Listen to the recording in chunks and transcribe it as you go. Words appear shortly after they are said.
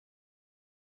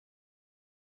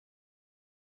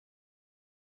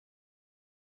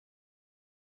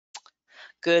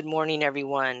Good morning,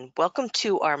 everyone. Welcome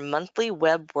to our monthly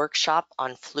web workshop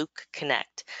on Fluke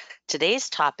Connect. Today's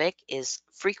topic is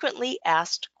frequently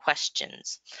asked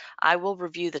questions. I will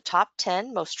review the top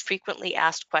 10 most frequently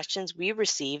asked questions we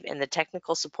receive in the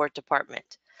technical support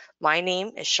department. My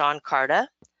name is Chaun Carda.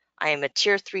 I am a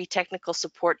Tier 3 technical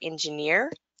support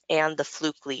engineer and the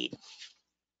Fluke lead.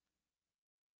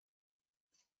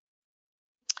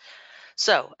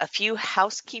 So, a few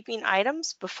housekeeping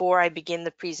items before I begin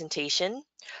the presentation.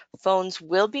 Phones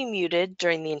will be muted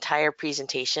during the entire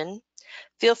presentation.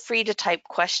 Feel free to type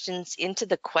questions into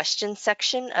the question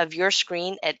section of your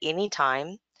screen at any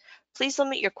time. Please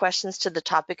limit your questions to the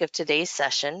topic of today's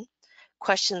session.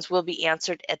 Questions will be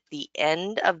answered at the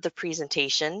end of the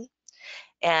presentation.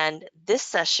 And this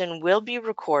session will be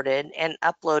recorded and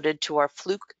uploaded to our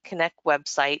Fluke Connect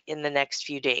website in the next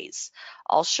few days.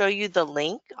 I'll show you the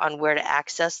link on where to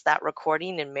access that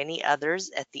recording and many others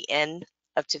at the end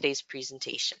of today's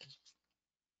presentation.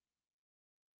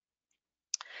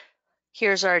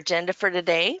 Here's our agenda for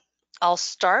today. I'll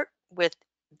start with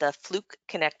the Fluke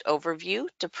Connect overview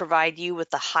to provide you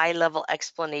with a high-level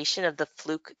explanation of the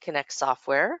Fluke Connect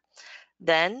software.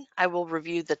 Then I will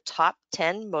review the top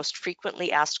 10 most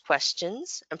frequently asked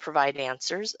questions and provide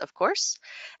answers, of course.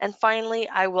 And finally,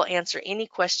 I will answer any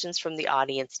questions from the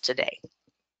audience today.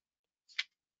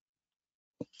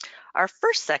 Our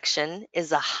first section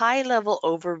is a high-level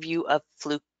overview of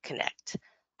Fluke Connect.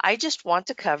 I just want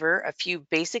to cover a few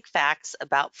basic facts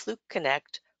about Fluke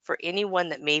Connect for anyone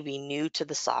that may be new to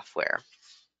the software.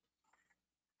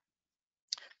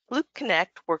 Fluke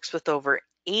Connect works with over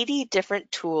 80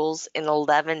 different tools in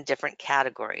 11 different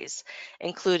categories,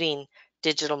 including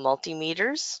digital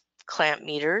multimeters, clamp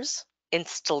meters,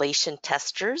 installation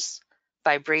testers,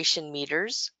 vibration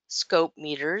meters, scope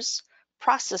meters,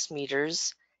 process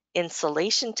meters,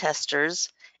 insulation testers,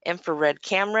 infrared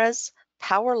cameras,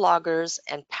 power loggers,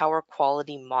 and power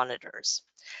quality monitors.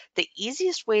 The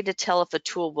easiest way to tell if a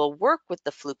tool will work with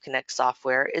the Fluke Connect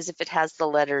software is if it has the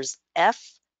letters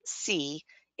F, C,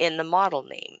 in the model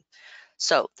name.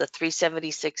 So the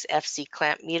 376 FC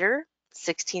clamp meter,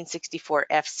 1664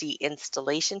 FC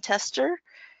installation tester,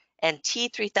 and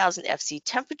T3000 FC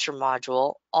temperature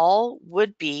module all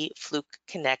would be Fluke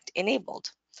Connect enabled.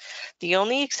 The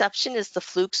only exception is the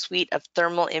Fluke suite of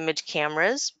thermal image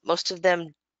cameras. Most of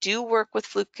them do work with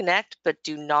Fluke Connect, but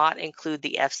do not include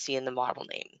the FC in the model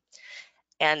name.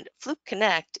 And Fluke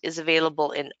Connect is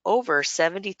available in over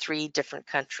 73 different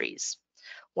countries.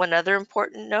 One other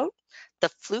important note, the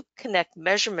Fluke Connect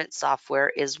measurement software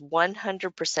is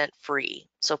 100% free,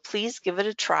 so please give it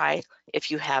a try if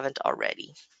you haven't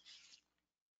already.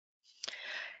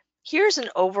 Here's an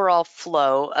overall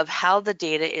flow of how the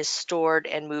data is stored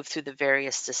and moved through the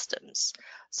various systems.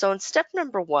 So in step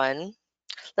number 1,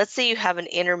 let's say you have an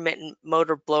intermittent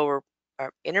blower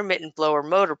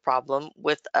motor problem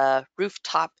with a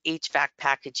rooftop HVAC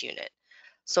package unit.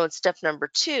 So in step number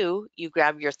 2, you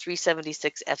grab your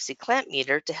 376 FC clamp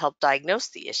meter to help diagnose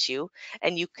the issue,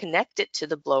 and you connect it to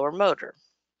the blower motor.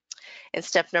 In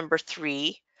step number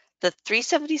 3, the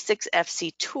 376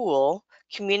 FC tool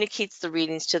communicates the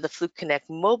readings to the Fluke Connect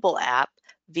mobile app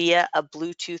via a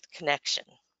Bluetooth connection.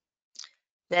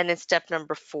 Then in step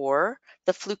number 4,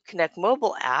 the Fluke Connect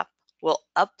mobile app will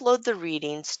upload the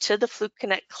readings to the Fluke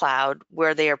Connect cloud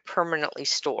where they are permanently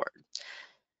stored.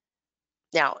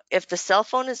 Now, if the cell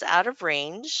phone is out of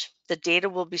range, the data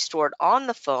will be stored on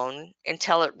the phone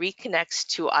until it reconnects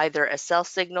to either a cell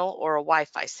signal or a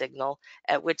Wi-Fi signal,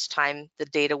 at which time the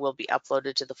data will be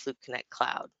uploaded to the Fluke Connect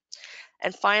cloud.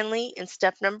 And finally, in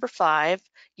step number 5,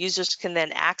 users can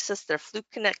then access their Fluke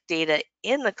Connect data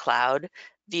in the cloud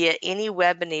via any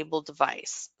web-enabled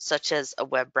device, such as a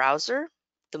web browser,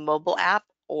 the mobile app,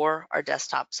 or our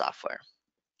desktop software.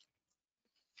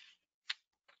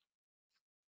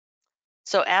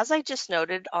 So as I just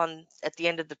noted at the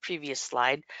end of the previous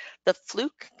slide, the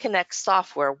Fluke Connect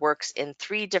software works in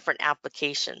 3 different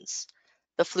applications.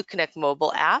 The Fluke Connect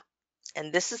mobile app,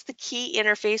 and this is the key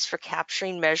interface for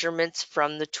capturing measurements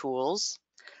from the tools.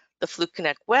 The Fluke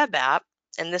Connect web app,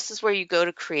 and this is where you go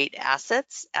to create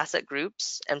assets, asset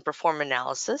groups, and perform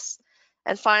analysis.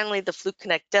 And finally, the Fluke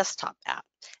Connect desktop app,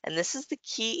 and this is the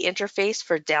key interface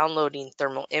for downloading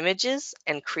thermal images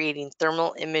and creating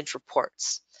thermal image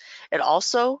reports. It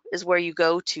also is where you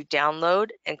go to download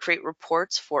and create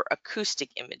reports for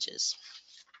acoustic images.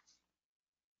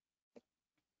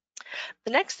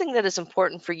 The next thing that is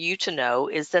important for you to know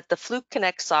is that the Fluke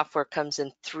Connect software comes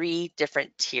in 3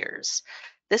 different tiers.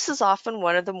 This is often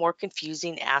one of the more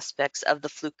confusing aspects of the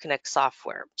Fluke Connect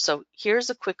software. So here's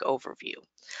a quick overview.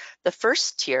 The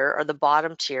first tier, or the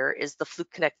bottom tier, is the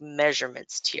Fluke Connect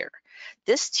Measurements tier.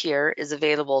 This tier is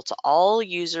available to all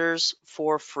users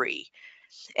for free.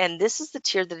 And this is the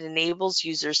tier that enables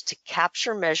users to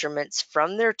capture measurements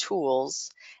from their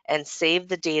tools and save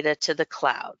the data to the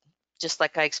cloud, just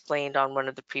like I explained on one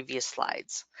of the previous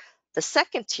slides. The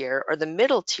second tier, or the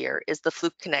middle tier, is the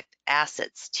Fluke Connect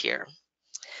Assets tier.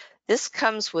 This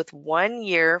comes with 1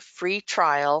 year free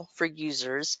trial for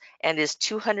users and is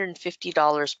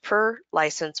 $250 per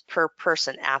license per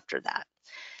person after that.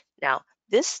 Now,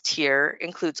 this tier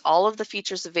includes all of the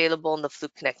features available in the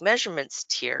Fluke Connect Measurements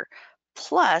tier,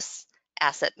 plus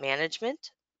asset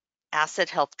management, asset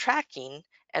health tracking,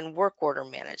 and work order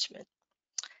management.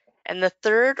 And the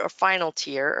third or final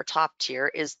tier, or top tier,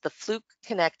 is the Fluke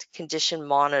Connect Condition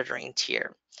Monitoring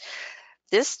tier.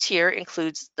 This tier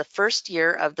includes the first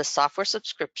year of the software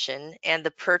subscription and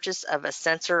the purchase of a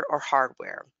sensor or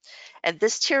hardware. And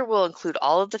this tier will include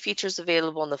all of the features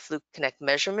available in the Fluke Connect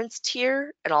Measurements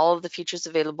tier and all of the features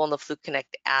available in the Fluke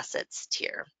Connect Assets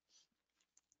tier.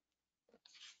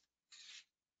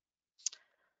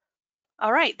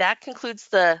 All right, that concludes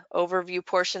the overview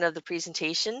portion of the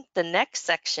presentation. The next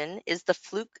section is the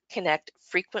Fluke Connect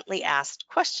Frequently Asked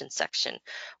Questions section,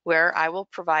 where I will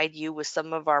provide you with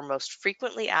some of our most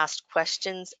frequently asked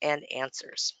questions and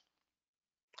answers.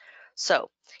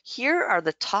 So here are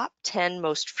the top 10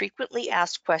 most frequently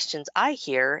asked questions I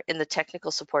hear in the technical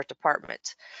support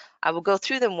department. I will go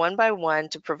through them one by one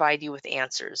to provide you with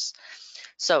answers.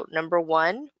 So number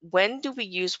one, when do we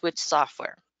use which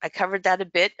software? I covered that a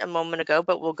bit a moment ago,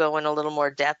 but we'll go in a little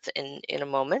more depth in a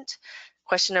moment.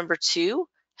 Question number two,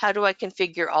 how do I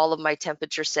configure all of my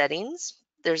temperature settings?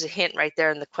 There's a hint right there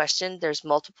in the question. There's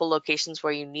multiple locations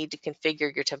where you need to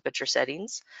configure your temperature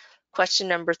settings. Question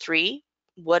number three,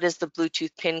 what is the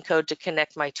Bluetooth pin code to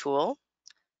connect my tool?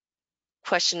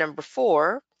 Question number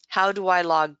four, how do I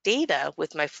log data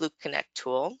with my Fluke Connect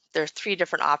tool? There are three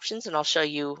different options, and I'll show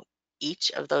you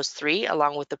each of those three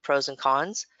along with the pros and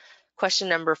cons. Question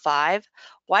number five,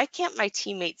 why can't my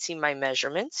teammates see my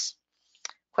measurements?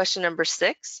 Question number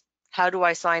six, how do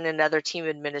I assign another team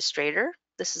administrator?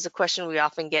 This is a question we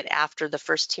often get after the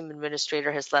first team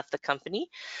administrator has left the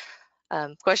company.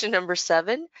 Question number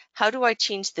seven, how do I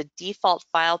change the default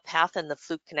file path in the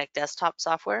Fluke Connect desktop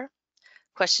software?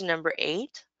 Question number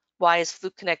eight, why is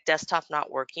Fluke Connect desktop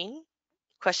not working?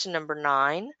 Question number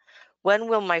nine, when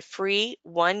will my free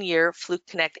 1 year Fluke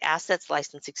Connect Assets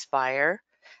license expire?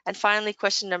 And finally,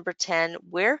 question number 10,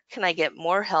 where can I get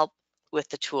more help with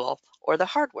the tool or the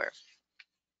hardware?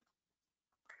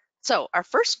 So our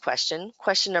first question,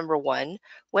 question number one,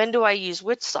 when do I use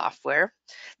which software?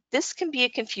 This can be a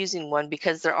confusing one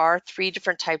because there are three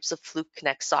different types of Fluke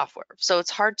Connect software. So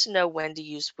it's hard to know when to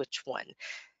use which one.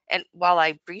 And while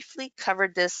I briefly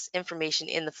covered this information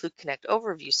in the Fluke Connect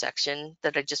overview section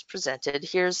that I just presented,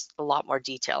 here's a lot more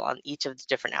detail on each of the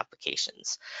different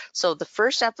applications. So the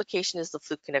first application is the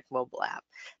Fluke Connect mobile app.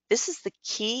 This is the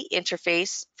key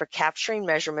interface for capturing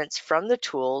measurements from the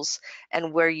tools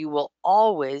and where you will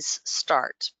always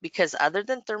start, because other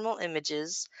than thermal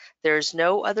images, there is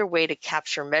no other way to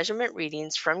capture measurement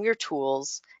readings from your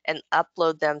tools and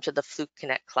upload them to the Fluke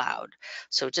Connect cloud.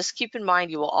 So just keep in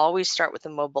mind, you will always start with a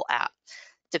mobile app.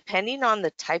 Depending on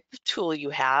the type of tool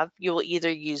you have, you will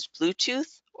either use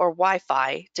Bluetooth or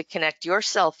Wi-Fi to connect your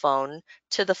cell phone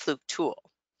to the Fluke tool.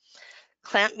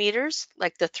 Clamp meters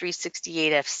like the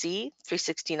 368FC,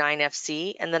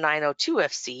 369FC, and the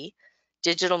 902FC,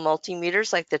 digital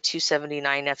multimeters like the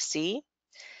 279FC,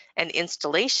 and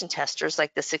installation testers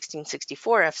like the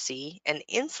 1664FC, and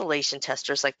insulation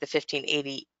testers like the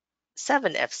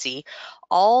 1587FC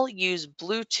all use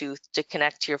Bluetooth to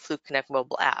connect to your Fluke Connect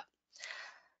mobile app.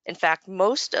 In fact,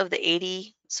 most of the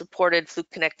 80 supported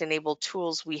Fluke Connect enabled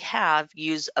tools we have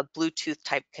use a Bluetooth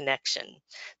type connection.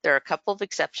 There are a couple of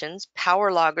exceptions.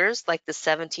 Power loggers like the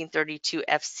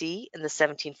 1732FC and the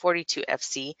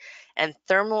 1742FC and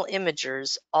thermal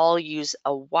imagers all use a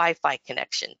Wi-Fi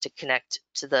connection to connect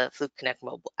to the Fluke Connect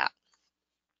mobile app.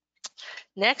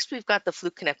 Next, we've got the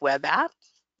Fluke Connect web app.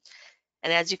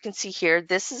 And as you can see here,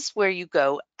 this is where you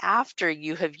go after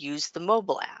you have used the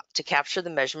mobile app to capture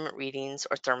the measurement readings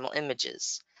or thermal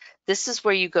images. This is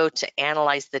where you go to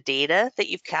analyze the data that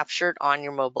you've captured on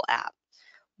your mobile app.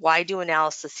 Why do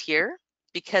analysis here?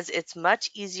 Because it's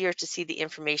much easier to see the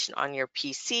information on your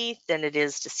PC than it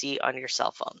is to see on your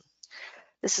cell phone.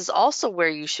 This is also where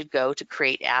you should go to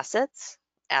create assets,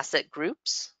 asset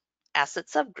groups, asset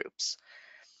subgroups.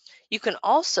 You can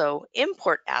also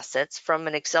import assets from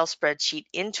an Excel spreadsheet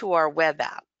into our web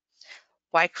app.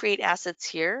 Why create assets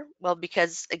here? Well,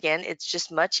 because again, it's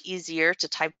just much easier to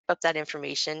type up that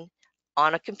information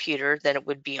on a computer than it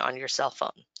would be on your cell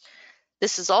phone.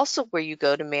 This is also where you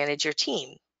go to manage your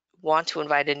team. Want to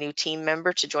invite a new team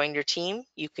member to join your team?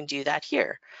 You can do that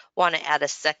here. Want to add a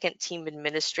second team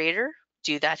administrator?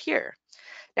 Do that here.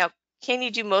 Now, can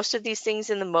you do most of these things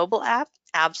in the mobile app?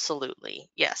 Absolutely,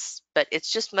 yes, but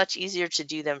it's just much easier to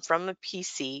do them from a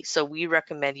PC, so we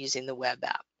recommend using the web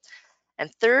app. And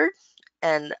third,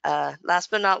 and last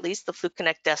but not least, the Fluke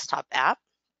Connect desktop app.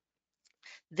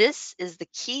 This is the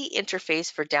key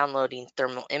interface for downloading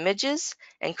thermal images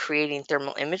and creating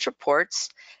thermal image reports,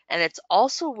 and it's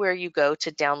also where you go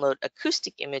to download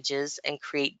acoustic images and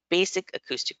create basic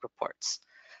acoustic reports.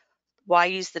 Why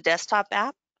use the desktop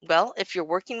app? Well, if you're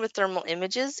working with thermal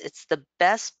images, it's the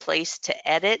best place to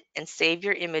edit and save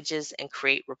your images and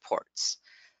create reports.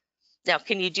 Now,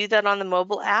 can you do that on the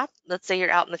mobile app? Let's say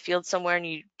you're out in the field somewhere and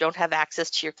you don't have access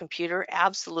to your computer.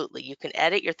 Absolutely. You can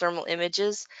edit your thermal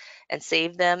images and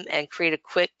save them and create a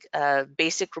quick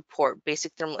basic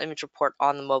thermal image report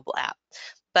on the mobile app.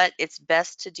 But it's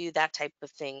best to do that type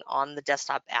of thing on the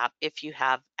desktop app if you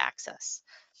have access.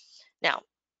 Now,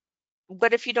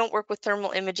 what if you don't work with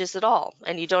thermal images at all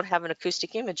and you don't have an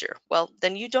acoustic imager? Well,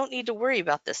 then you don't need to worry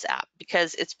about this app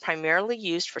because it's primarily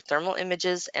used for thermal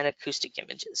images and acoustic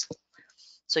images.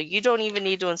 So you don't even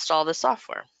need to install the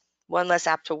software. One less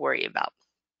app to worry about.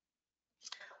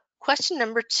 Question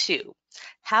number 2,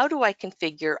 how do I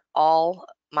configure all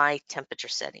my temperature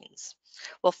settings?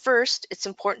 Well, first, it's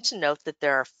important to note that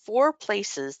there are 4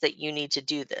 places that you need to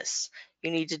do this.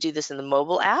 You need to do this in the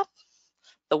mobile app,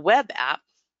 the web app,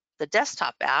 the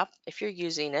desktop app, if you're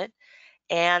using it,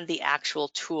 and the actual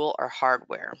tool or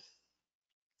hardware.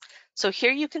 So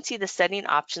here you can see the setting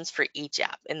options for each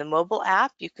app. In the mobile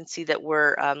app, you can see that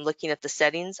we're looking at the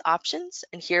settings options,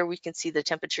 and here we can see the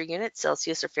temperature unit,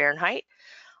 Celsius or Fahrenheit.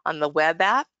 On the web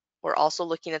app, we're also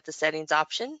looking at the settings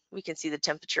option. We can see the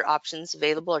temperature options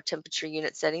available or temperature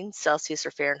unit settings, Celsius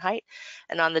or Fahrenheit.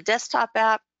 And on the desktop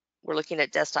app, we're looking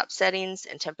at desktop settings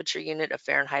and temperature unit of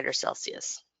Fahrenheit or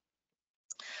Celsius.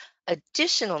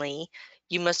 Additionally,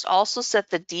 you must also set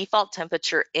the default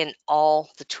temperature in all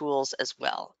the tools as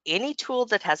well. Any tool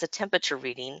that has a temperature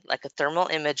reading, like a thermal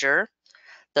imager,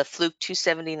 the Fluke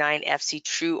 279 FC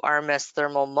True RMS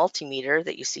Thermal Multimeter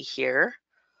that you see here,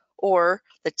 or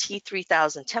the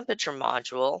T3000 temperature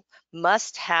module,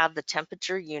 must have the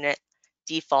temperature unit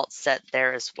default set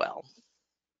there as well.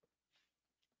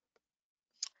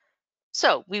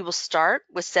 So we will start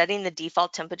with setting the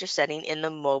default temperature setting in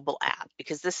the mobile app,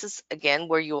 because this is, again,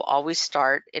 where you will always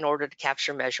start in order to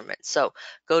capture measurements. So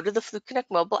go to the Fluke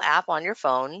Connect mobile app on your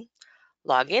phone,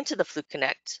 log into the Fluke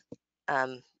Connect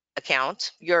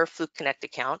account, your Fluke Connect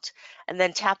account, and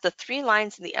then tap the 3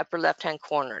 lines in the upper left-hand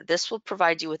corner. This will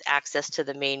provide you with access to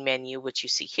the main menu, which you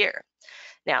see here.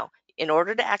 Now, in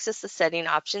order to access the setting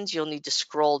options, you'll need to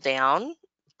scroll down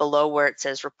below where it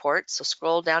says report. So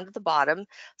scroll down to the bottom,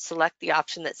 select the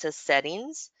option that says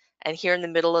settings, and here in the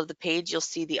middle of the page, you'll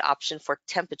see the option for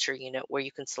temperature unit where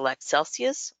you can select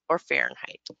Celsius or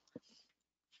Fahrenheit.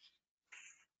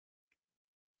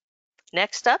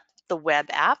 Next up, the web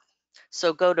app.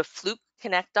 So go to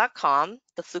flukeconnect.com,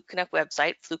 the Fluke Connect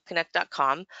website,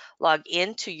 flukeconnect.com, log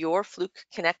into your Fluke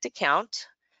Connect account,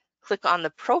 click on the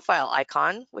profile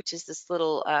icon, which is this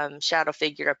little shadow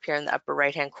figure up here in the upper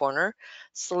right-hand corner.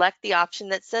 Select the option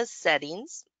that says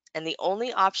settings, and the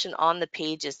only option on the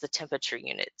page is the temperature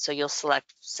unit. So you'll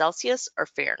select Celsius or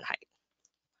Fahrenheit.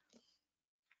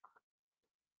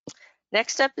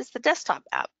 Next up is the desktop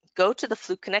app. Go to the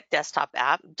Fluke Connect desktop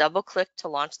app, double-click to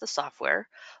launch the software,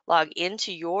 log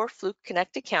into your Fluke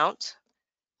Connect account,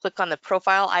 click on the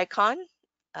profile icon,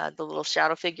 the little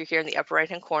shadow figure here in the upper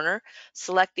right-hand corner,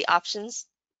 select the options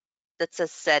that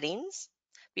says settings.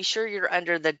 Be sure you're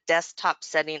under the desktop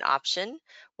setting option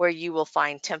where you will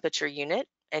find temperature unit,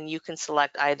 and you can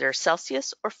select either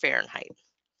Celsius or Fahrenheit.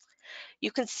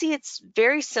 You can see it's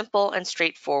very simple and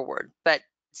straightforward, but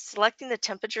selecting the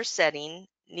temperature setting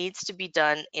needs to be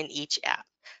done in each app.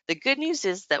 The good news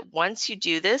is that once you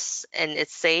do this and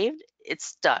it's saved,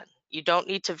 it's done. You don't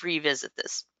need to revisit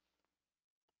this.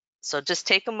 So just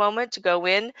take a moment to go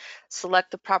in,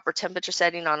 select the proper temperature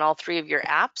setting on all 3 of your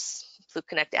apps, Fluke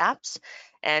Connect apps,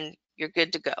 and you're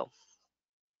good to go.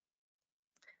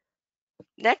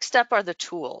 Next up are the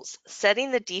tools.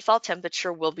 Setting the default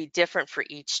temperature will be different for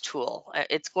each tool.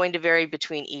 It's going to vary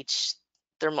between each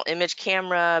thermal image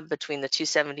camera, between the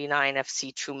 279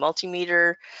 FC True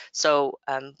Multimeter. So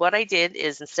what I did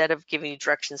is, instead of giving you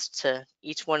directions to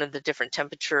each one of the different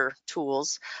temperature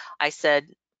tools, I said,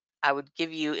 I would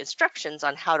give you instructions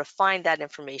on how to find that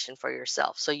information for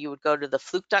yourself. So you would go to the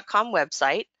fluke.com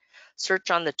website,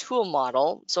 search on the tool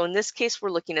model. So in this case, we're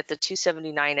looking at the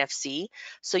 279FC.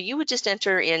 So you would just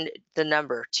enter in the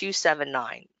number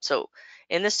 279. So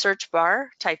in the search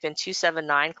bar, type in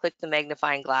 279, click the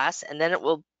magnifying glass, and then it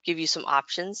will give you some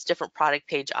options, different product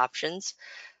page options.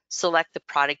 Select the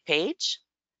product page,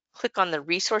 click on the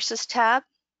resources tab,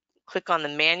 click on the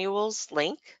manuals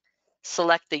link,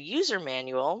 select the user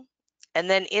manual, and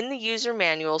then in the user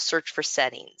manual, search for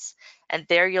settings. And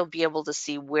there you'll be able to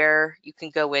see where you can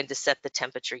go in to set the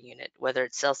temperature unit, whether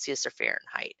it's Celsius or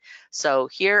Fahrenheit. So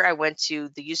here I went to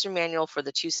the user manual for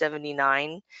the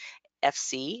 279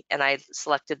 FC, and I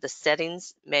selected the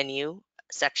settings menu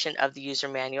section of the user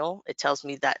manual. It tells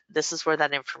me that this is where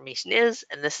that information is,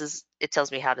 and it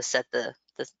tells me how to set the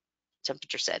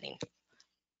temperature setting.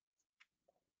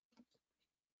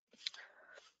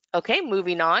 Okay,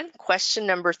 moving on. Question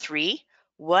number 3.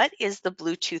 What is the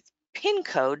Bluetooth pin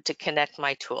code to connect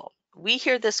my tool? We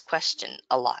hear this question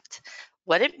a lot.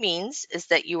 What it means is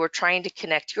that you are trying to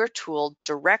connect your tool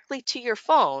directly to your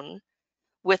phone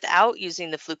without using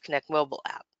the Fluke Connect mobile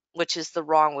app, which is the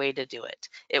wrong way to do it.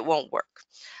 It won't work.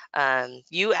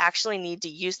 You actually need to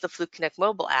use the Fluke Connect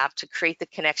mobile app to create the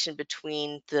connection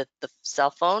between the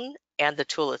cell phone and the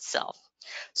tool itself.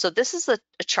 So this is a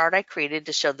chart I created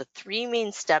to show the 3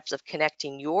 main steps of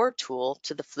connecting your tool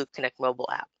to the Fluke Connect mobile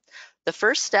app. The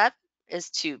first step is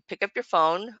to pick up your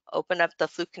phone, open up the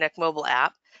Fluke Connect mobile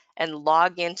app, and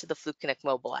log into the Fluke Connect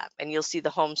mobile app, and you'll see the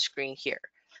home screen here.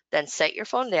 Then set your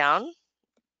phone down,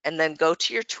 and then go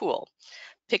to your tool.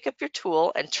 Pick up your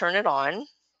tool and turn it on,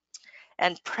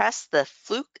 and press the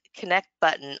Fluke Connect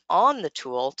button on the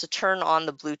tool to turn on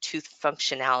the Bluetooth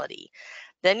functionality.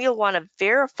 Then you'll want to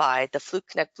verify the Fluke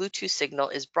Connect Bluetooth signal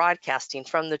is broadcasting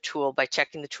from the tool by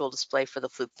checking the tool display for the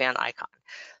Fluke fan icon.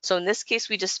 So in this case,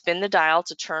 we just spin the dial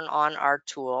to turn on our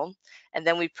tool, and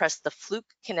then we press the Fluke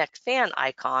Connect fan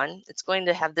icon. It's going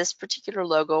to have this particular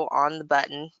logo on the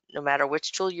button, no matter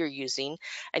which tool you're using,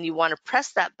 and you want to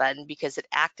press that button because it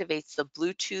activates the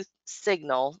Bluetooth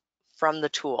signal from the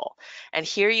tool. And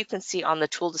here you can see on the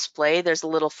tool display, there's a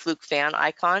little Fluke fan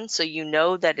icon, so you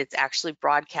know that it's actually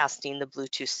broadcasting the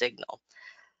Bluetooth signal.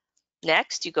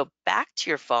 Next, you go back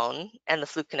to your phone and the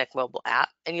Fluke Connect mobile app,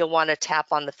 and you'll want to tap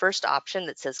on the first option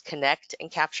that says Connect and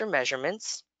Capture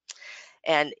Measurements.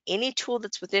 And any tool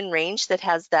that's within range that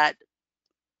has that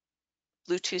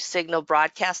Bluetooth signal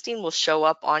broadcasting will show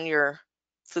up on your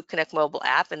Fluke Connect mobile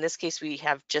app. In this case, we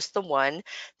have just the one.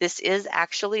 This is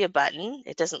actually a button.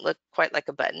 It doesn't look quite like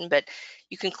a button, but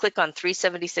you can click on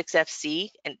 376FC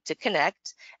to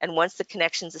connect. And once the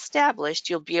connection's established,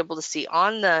 you'll be able to see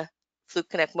on the Fluke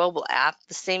Connect mobile app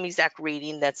the same exact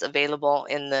reading that's available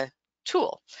in the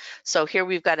tool. So here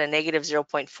we've got a negative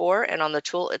 0.4, and on the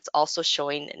tool, it's also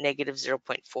showing negative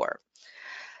 0.4.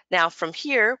 Now from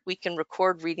here, we can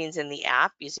record readings in the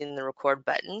app using the record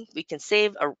button. We can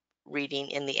save a reading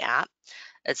in the app,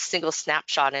 a single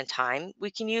snapshot in time.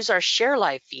 We can use our Share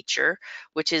Live feature,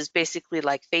 which is basically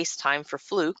like FaceTime for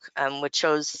Fluke, which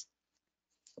shows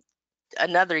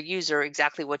another user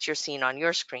exactly what you're seeing on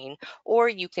your screen, or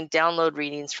you can download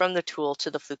readings from the tool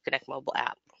to the Fluke Connect mobile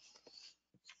app.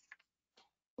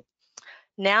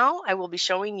 Now I will be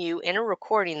showing you in a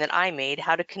recording that I made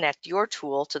how to connect your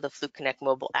tool to the Fluke Connect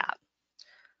mobile app.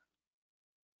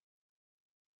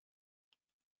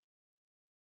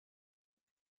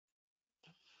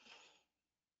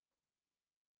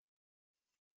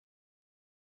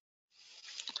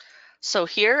 So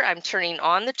here I'm turning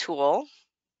on the tool,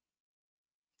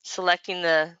 selecting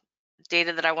the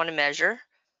data that I want to measure.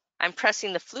 I'm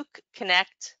pressing the Fluke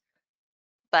Connect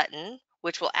button,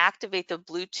 which will activate the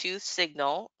Bluetooth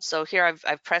signal. So here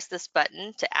I've pressed this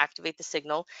button to activate the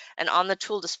signal, and on the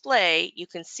tool display you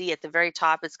can see at the very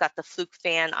top it's got the Fluke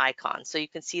fan icon, so you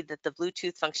can see that the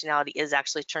Bluetooth functionality is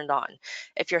actually turned on.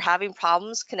 If you're having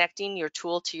problems connecting your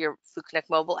tool to your Fluke Connect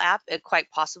mobile app, it quite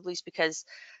possibly is because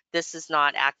this is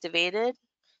not activated.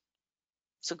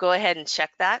 So go ahead and check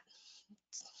that.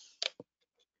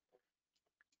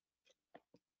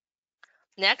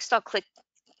 Next, I'll click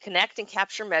Connect and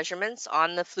Capture Measurements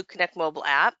on the Fluke Connect mobile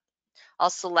app. I'll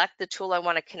select the tool I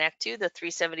want to connect to, the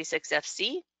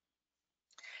 376FC,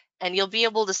 and you'll be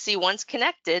able to see once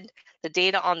connected, the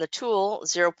data on the tool,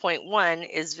 0.1,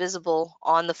 is visible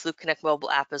on the Fluke Connect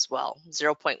mobile app as well,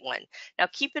 0.1. Now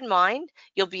keep in mind,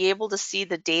 you'll be able to see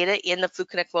the data in the Fluke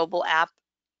Connect mobile app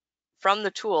from the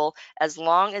tool as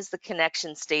long as the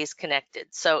connection stays connected.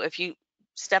 So if you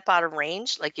step out of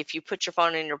range, like if you put your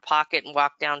phone in your pocket and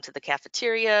walk down to the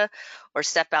cafeteria or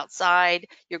step outside,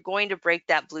 you're going to break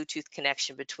that Bluetooth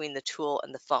connection between the tool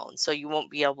and the phone. So you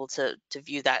won't be able to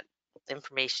view that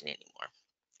information anymore.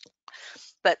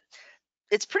 But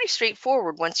it's pretty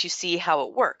straightforward once you see how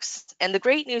it works. And the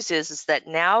great news is that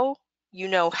now you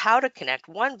know how to connect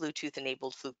one Bluetooth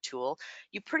enabled Fluke tool.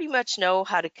 You pretty much know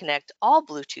how to connect all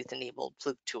Bluetooth enabled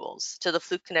Fluke tools to the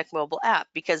Fluke Connect mobile app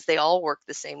because they all work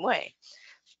the same way.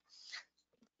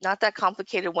 Not that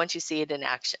complicated once you see it in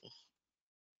action.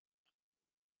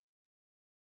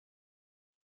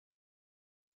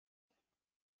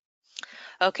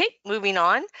 Okay, moving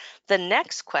on. The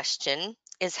next question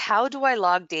is, how do I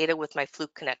log data with my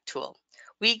Fluke Connect tool?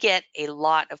 We get a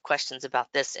lot of questions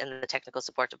about this in the technical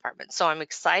support department. So I'm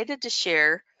excited to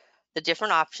share the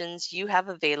different options you have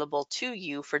available to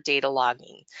you for data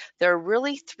logging. There are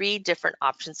really 3 different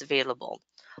options available.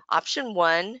 Option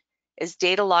 1 is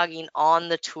data logging on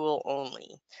the tool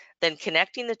only, then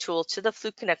connecting the tool to the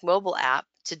Fluke Connect mobile app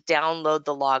to download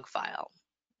the log file.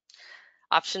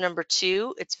 Option number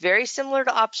 2, it's very similar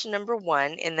to option number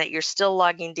 1 in that you're still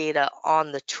logging data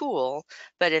on the tool,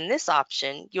 but in this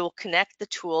option, you'll connect the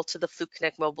tool to the Fluke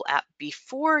Connect mobile app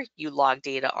before you log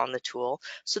data on the tool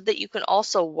so that you can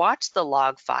also watch the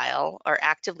log file or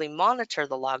actively monitor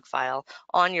the log file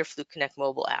on your Fluke Connect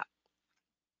mobile app.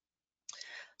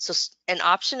 So, and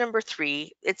option number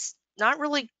 3, it's not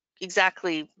really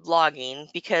exactly logging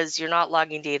because you're not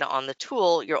logging data on the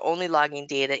tool, you're only logging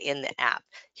data in the app.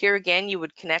 Here again, you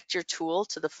would connect your tool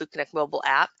to the Fluke Connect mobile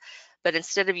app, but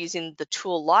instead of using the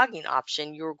tool logging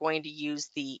option, you're going to use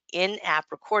the in-app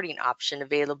recording option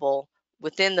available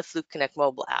within the Fluke Connect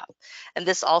mobile app. And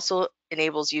this also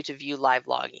enables you to view live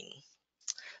logging.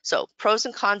 So pros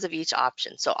and cons of each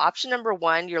option. So option number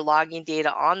 1, you're logging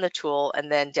data on the tool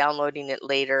and then downloading it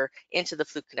later into the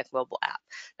Fluke Connect mobile app.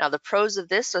 Now the pros of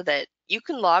this are that you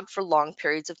can log for long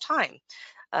periods of time.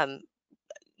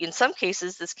 In some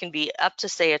cases, this can be up to,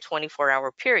 say, a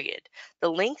 24-hour period. The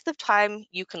length of time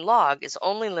you can log is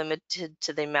only limited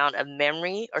to the amount of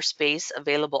memory or space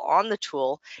available on the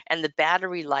tool and the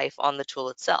battery life on the tool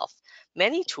itself.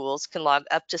 Many tools can log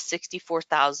up to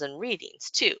 64,000 readings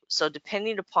too. So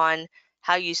depending upon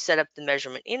how you set up the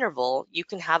measurement interval, you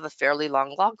can have a fairly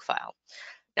long log file.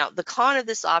 Now, the con of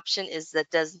this option is that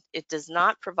it does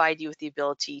not provide you with the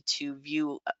ability to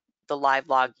view the live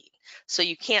logging. So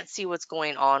you can't see what's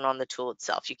going on the tool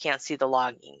itself. You can't see the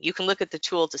logging. You can look at the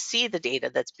tool to see the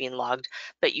data that's being logged,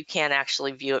 but you can't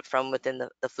actually view it from within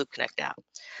the Fluke Connect app.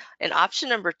 And option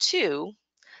number 2,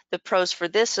 the pros for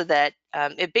this are that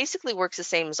it basically works the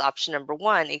same as option number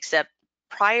 1, except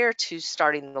prior to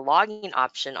starting the logging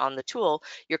option on the tool,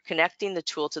 you're connecting the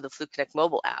tool to the Fluke Connect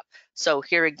mobile app. So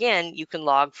here again, you can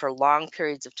log for long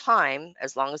periods of time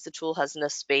as long as the tool has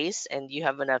enough space and you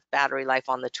have enough battery life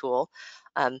on the tool.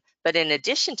 But in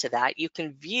addition to that, you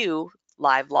can view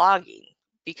live logging.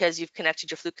 Because you've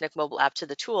connected your Fluke Connect mobile app to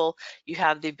the tool, you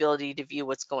have the ability to view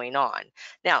what's going on.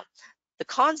 Now, the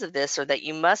cons of this are that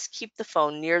you must keep the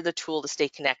phone near the tool to stay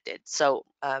connected. So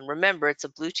remember, it's a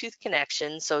Bluetooth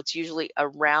connection, so it's usually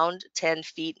around 10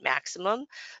 feet maximum.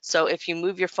 So if you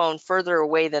move your phone further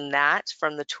away than that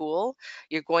from the tool,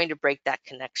 you're going to break that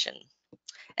connection.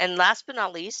 And last but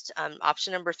not least,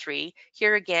 option number 3,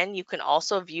 here again, you can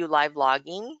also view live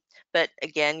logging, but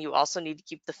again, you also need to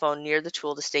keep the phone near the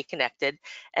tool to stay connected.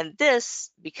 And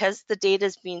this, because the data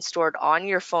is being stored on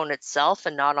your phone itself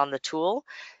and not on the tool,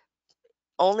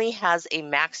 only has a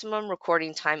maximum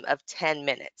recording time of 10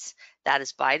 minutes. That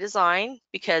is by design,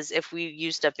 because if we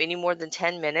used up any more than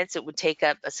 10 minutes, it would take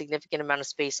up a significant amount of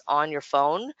space on your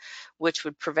phone, which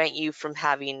would prevent you from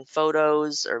having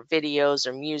photos or videos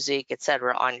or music,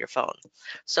 etc. on your phone.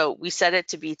 So we set it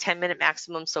to be 10-minute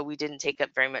maximum so we didn't take up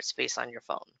very much space on your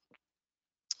phone.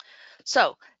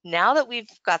 So now that we've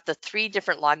got the 3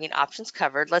 different logging options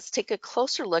covered, let's take a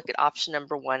closer look at option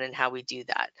number 1 and how we do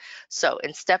that. So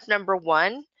in step number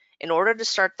 1, in order to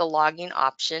start the logging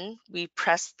option, we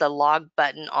press the log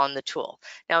button on the tool.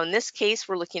 Now in this case,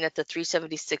 we're looking at the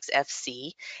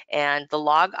 376FC, and the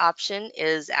log option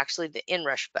is actually the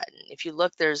inrush button. If you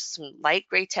look, there's some light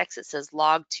gray text that says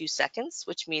log 2 seconds,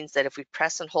 which means that if we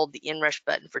press and hold the inrush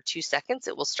button for 2 seconds,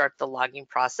 it will start the logging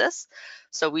process.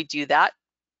 So we do that.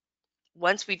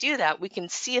 Once we do that, we can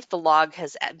see if the log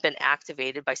has been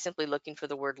activated by simply looking for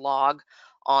the word log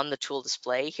on the tool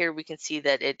display. Here we can see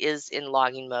that it is in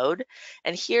logging mode.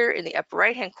 And here in the upper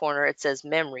right-hand corner, it says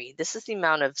memory. This is the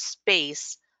amount of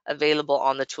space available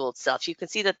on the tool itself. You can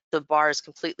see that the bar is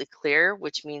completely clear,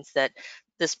 which means that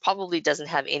this probably doesn't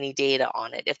have any data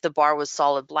on it. If the bar was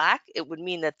solid black, it would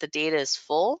mean that the data is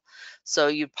full. So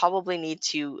you probably need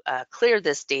to clear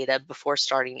this data before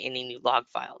starting any new log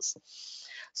files.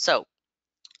 So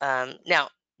now,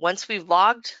 once we've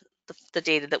logged the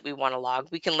data that we want to log,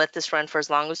 we can let this run for as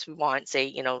long as we want,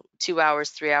 say, 2 hours,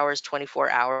 3 hours,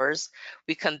 24 hours.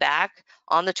 We come back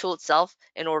on the tool itself.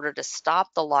 In order to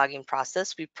stop the logging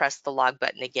process, we press the log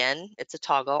button again. It's a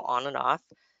toggle on and off.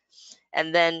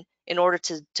 And then in order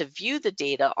to view the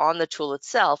data on the tool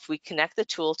itself, we connect the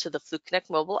tool to the Fluke Connect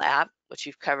mobile app, which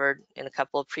we've covered in a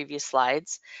couple of previous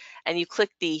slides, and you click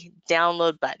the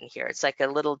download button here. It's like a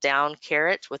little down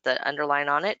caret with an underline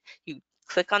on it. You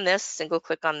click on this, single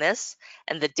click on this,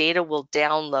 and the data will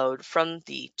download from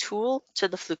the tool to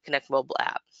the Fluke Connect mobile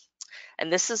app.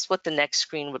 And this is what the next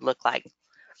screen would look like.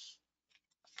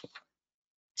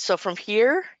 So from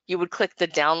here, you would click the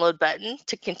download button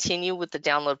to continue with the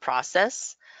download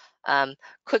process.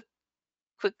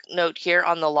 Quick note here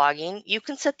on the logging, you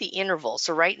can set the interval.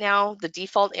 So right now, the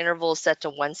default interval is set to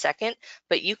 1 second,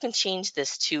 but you can change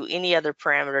this to any other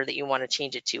parameter that you want to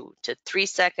change it to 3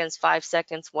 seconds, 5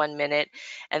 seconds, 1 minute.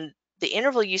 And the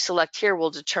interval you select here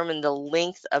will determine the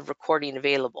length of recording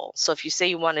available. So if you say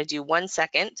you want to do 1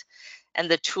 second, and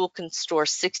the tool can store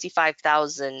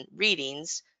 65,000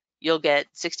 readings, you'll get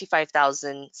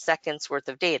 65,000 seconds worth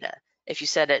of data. If you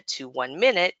set it to 1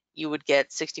 minute, you would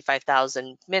get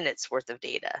 65,000 minutes worth of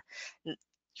data.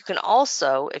 You can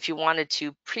also, if you wanted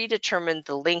to, predetermine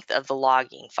the length of the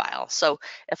logging file. So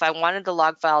if I wanted the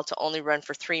log file to only run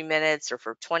for 3 minutes or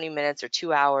for 20 minutes or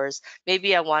 2 hours,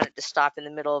 maybe I want it to stop in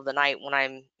the middle of the night when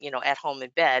I'm, at home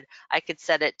in bed, I could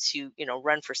set it to,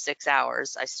 run for 6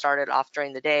 hours. I started off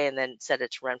during the day and then set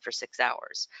it to run for 6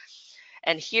 hours.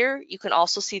 And here you can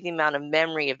also see the amount of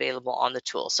memory available on the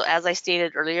tool. So as I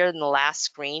stated earlier in the last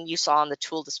screen you saw on the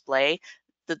tool display,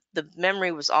 the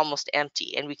memory was almost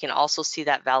empty, and we can also see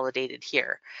that validated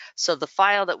here. So the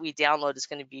file that we download is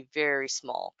going to be very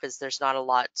small because there's not a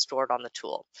lot stored on the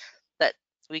tool. But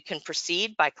we can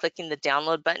proceed by clicking the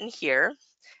download button here,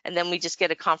 and then we just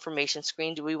get a confirmation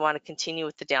screen. Do we want to continue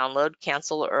with the download,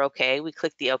 cancel, or OK? We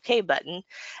click the OK button,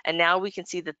 and now we can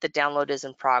see that the download is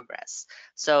in progress.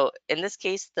 So in this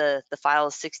case, the file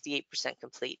is 68%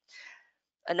 complete.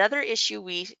 Another issue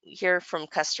we hear from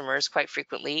customers quite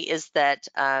frequently is that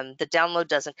the download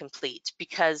doesn't complete,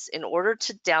 because in order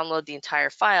to download the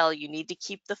entire file, you need to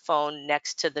keep the phone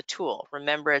next to the tool.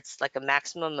 Remember, it's like a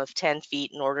maximum of 10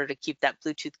 feet in order to keep that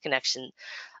Bluetooth connection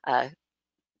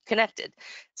connected.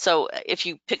 So if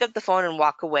you pick up the phone and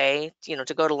walk away,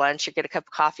 to go to lunch or get a cup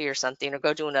of coffee or something, or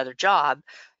go do another job,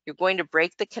 you're going to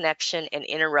break the connection and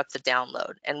interrupt the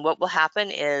download. And what will happen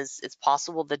is it's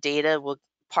possible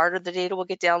part of the data will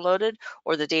get downloaded,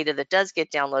 or the data that does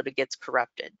get downloaded gets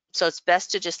corrupted. So it's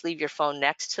best to just leave your phone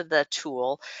next to the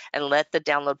tool and let the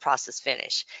download process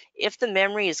finish. If the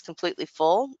memory is completely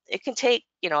full, it can take,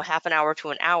 half an hour to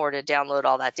an hour to download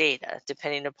all that data,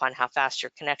 depending upon how fast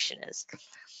your connection is.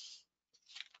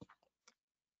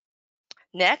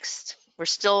 Next, we're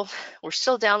still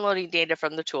downloading data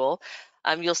from the tool.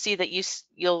 You'll see that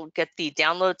you'll get the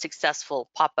download successful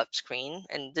pop-up screen,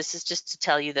 and this is just to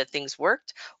tell you that things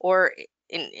worked, or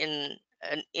in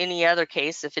any other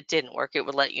case, if it didn't work, it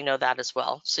would let you know that as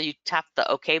well. So you tap the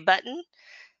OK button,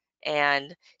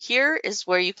 and here is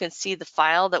where you can see the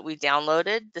file that we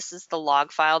downloaded. This is the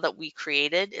log file that we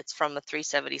created. It's from a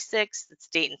 376. It's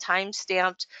date and time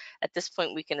stamped. At this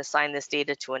point, we can assign this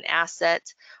data to an asset,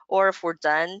 or if we're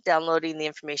done downloading the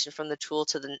information from the tool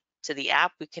to the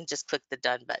app, we can just click the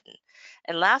done button.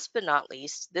 And last but not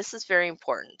least, this is very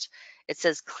important. It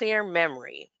says clear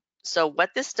memory. So what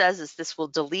this does is this will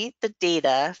delete the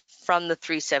data from the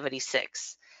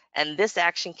 376. And this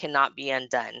action cannot be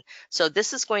undone. So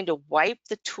this is going to wipe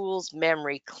the tool's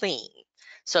memory clean.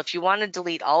 So if you want to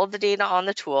delete all of the data on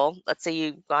the tool, let's say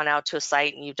you've gone out to a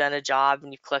site and you've done a job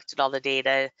and you've collected all the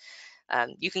data,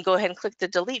 you can go ahead and click the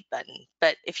delete button.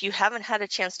 But if you haven't had a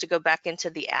chance to go back into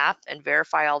the app and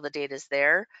verify all the data is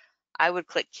there, I would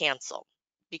click cancel,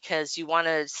 because you want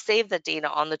to save the data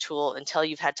on the tool until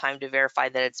you've had time to verify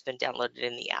that it's been downloaded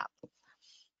in the app.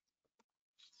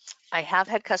 I have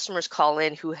had customers call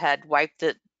in who had wiped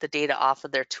the data off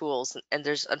of their tools, and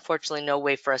there's unfortunately no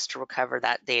way for us to recover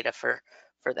that data for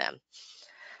them.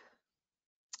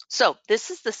 So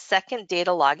this is the second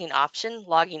data logging option,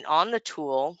 logging on the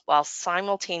tool while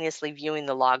simultaneously viewing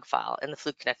the log file in the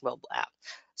Fluke Connect mobile app.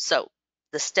 So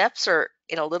the steps are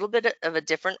in a little bit of a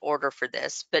different order for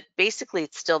this, but basically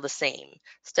it's still the same.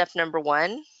 Step number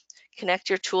 1, connect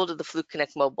your tool to the Fluke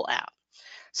Connect mobile app.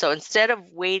 So instead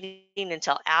of waiting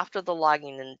until after the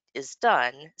logging is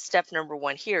done, step number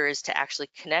 1 here is to actually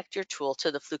connect your tool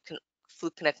to the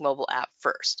Fluke Connect mobile app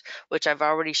first, which I've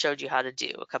already showed you how to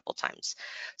do a couple times.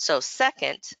 So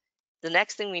second, the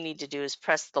next thing we need to do is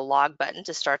press the log button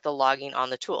to start the logging on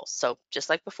the tool. So just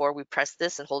like before, we press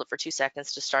this and hold it for 2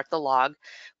 seconds to start the log.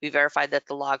 We verify that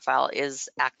the log file is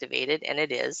activated, and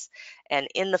it is. And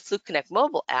in the Fluke Connect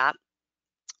mobile app,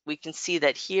 we can see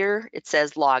that here it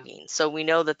says logging. So we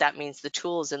know that that means the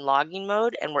tool is in logging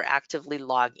mode and we're actively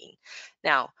logging.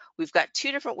 Now, we've got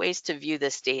 2 different ways to view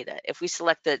this data. If we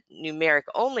select the numeric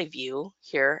only view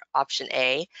here, option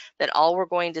A, then all we're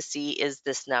going to see is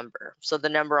this number. So the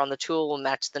number on the tool will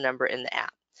match the number in the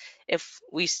app. If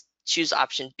we choose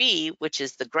option B, which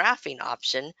is the graphing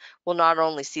option, we'll not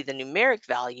only see the numeric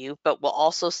value, but we'll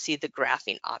also see the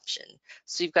graphing option.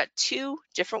 So you've got 2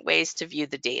 different ways to view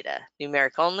the data,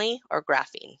 numeric only or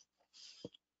graphing.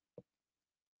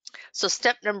 So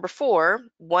step number 4,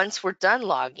 once we're done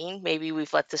logging, maybe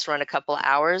we've let this run a couple of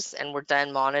hours and we're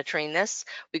done monitoring this,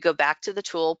 we go back to the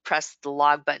tool, press the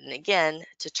log button again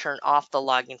to turn off the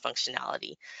logging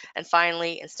functionality. And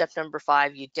finally, in step number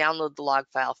 5, you download the log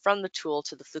file from the tool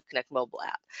to the Fluke Connect mobile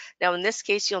app. Now in this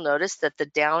case, you'll notice that the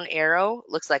down arrow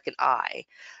looks like an eye.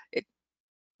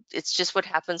 It's just what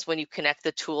happens when you connect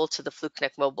the tool to the Fluke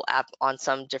Connect mobile app on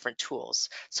some different tools.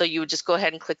 So you would just go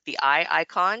ahead and click the eye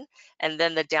icon, and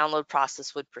then the download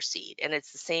process would proceed. And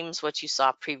it's the same as what you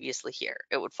saw previously here.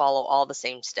 It would follow all the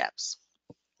same steps.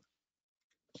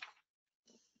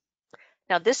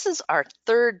 Now this is our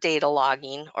third data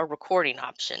logging or recording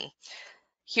option.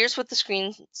 Here's what the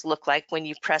screens look like when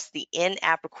you press the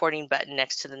in-app recording button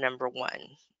next to the number 1.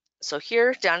 So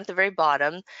here down at the very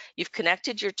bottom, you've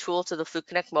connected your tool to the Fluke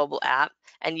Connect mobile app,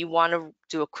 and you want to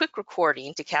do a quick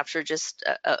recording to capture just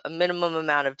a minimum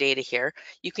amount of data here.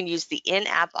 You can use the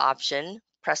in-app option,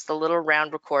 press the little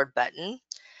round record button,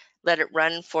 let it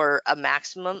run for a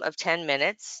maximum of 10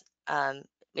 minutes.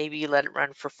 Maybe you let it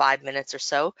run for 5 minutes or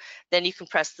so. Then you can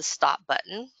press the stop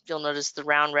button. You'll notice the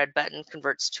round red button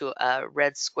converts to a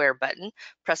red square button.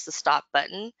 Press the stop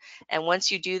button. And once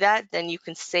you do that, then you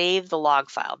can save the log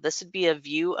file. This would be a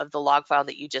view of the log file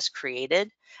that you just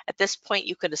created. At this point,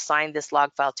 you could assign this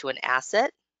log file to an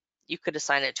asset. You could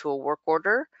assign it to a work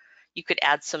order. You could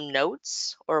add some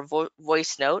notes or a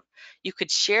voice note. You could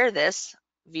share this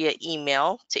via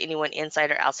email to anyone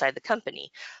inside or outside the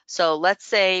company. So let's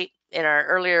say in our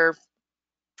earlier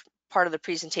part of the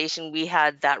presentation, we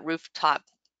had that rooftop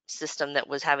system that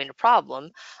was having a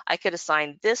problem. I could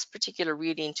assign this particular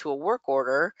reading to a work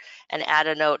order and add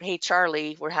a note, hey,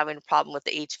 Charlie, we're having a problem with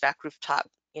the HVAC rooftop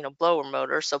blower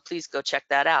motor, so please go check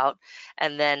that out.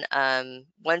 And then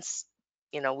once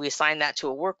we assign that to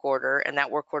a work order and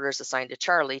that work order is assigned to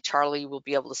Charlie, Charlie will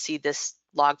be able to see this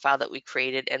log file that we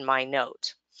created and my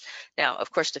note. Now,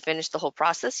 of course, to finish the whole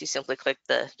process, you simply click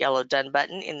the yellow done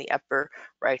button in the upper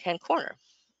right-hand corner.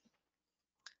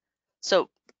 So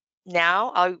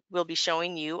now I will be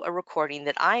showing you a recording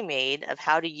that I made of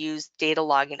how to use data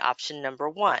logging option number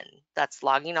 1. That's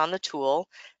logging on the tool,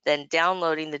 then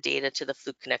downloading the data to the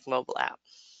Fluke Connect mobile app.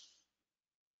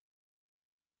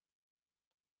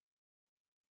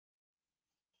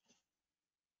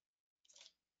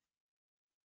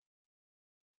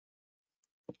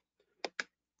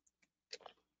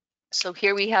 So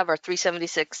here we have our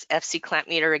 376 FC clamp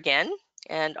meter again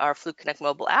and our Fluke Connect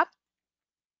mobile app.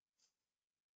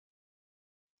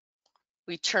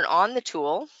 We turn on the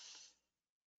tool,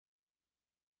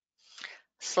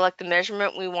 select the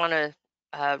measurement we want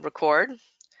to record.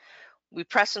 We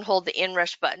press and hold the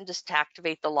inrush button just to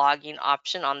activate the logging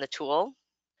option on the tool.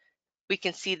 We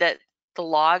can see that the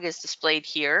log is displayed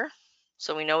here,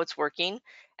 so we know it's working,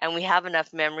 and we have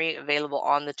enough memory available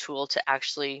on the tool to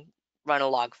actually run a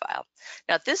log file.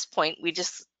 Now at this point, we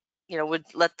just would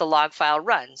let the log file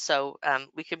run. So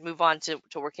we could move on to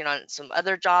working on some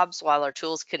other jobs while our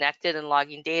tool's connected and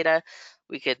logging data.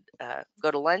 We could go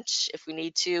to lunch if we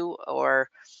need to, or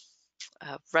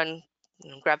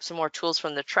grab some more tools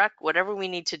from the truck, whatever we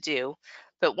need to do.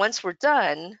 But once we're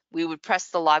done, we would press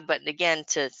the log button again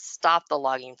to stop the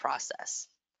logging process.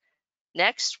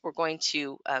 Next, we're going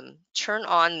to turn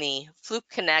on the Fluke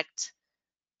Connect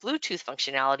Bluetooth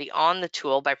functionality on the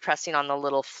tool by pressing on the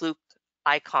little Fluke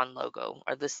icon logo,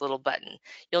 or this little button.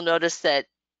 You'll notice that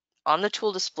on the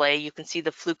tool display, you can see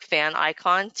the Fluke fan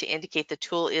icon to indicate the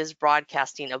tool is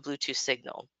broadcasting a Bluetooth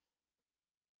signal.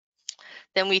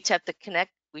 Then we tap the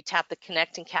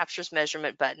Connect and Captures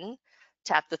Measurement button,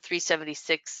 tap the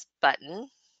 376 button,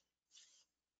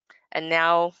 and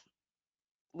now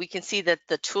we can see that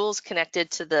the tool is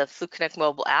connected to the Fluke Connect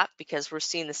mobile app because we're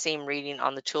seeing the same reading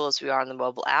on the tool as we are on the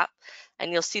mobile app.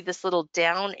 And you'll see this little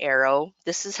down arrow.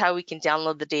 This is how we can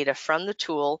download the data from the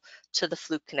tool to the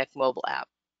Fluke Connect mobile app.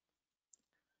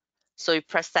 So we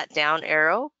press that down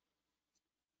arrow,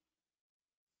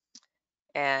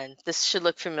 and this should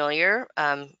look familiar.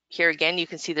 Here again, you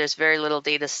can see there's very little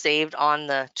data saved on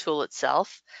the tool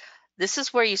itself. This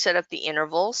is where you set up the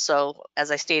interval. So as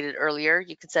I stated earlier,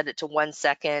 you can set it to 1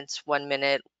 second, 1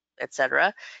 minute,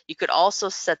 etc. You could also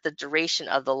set the duration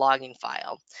of the logging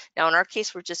file. Now in our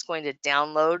case, we're just going to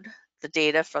download the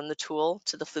data from the tool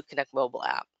to the Fluke Connect mobile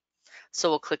app. So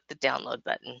we'll click the download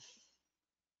button.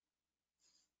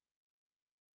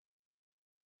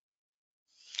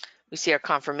 We see our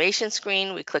confirmation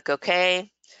screen, we click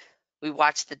OK. We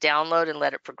watch the download and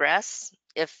let it progress.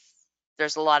 If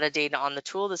there's a lot of data on the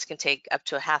tool, this can take up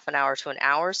to a half an hour to an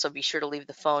hour, so be sure to leave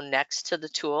the phone next to the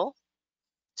tool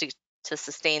to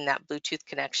sustain that Bluetooth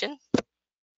connection.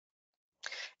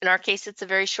 In our case, it's a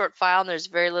very short file and there's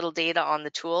very little data on the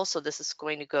tool, so this is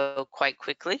going to go quite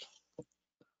quickly.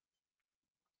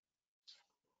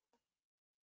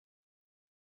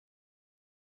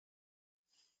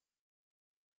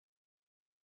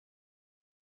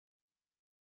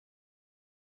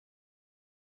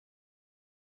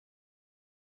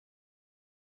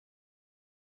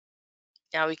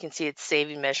 Now we can see it's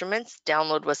saving measurements.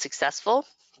 Download was successful.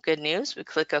 Good news. We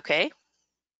click OK.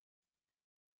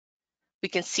 We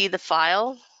can see the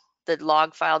file, the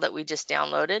log file that we just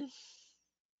downloaded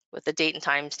with the date and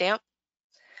timestamp.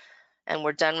 And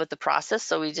we're done with the process,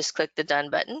 so we just click the Done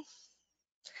button.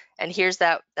 And here's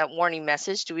that warning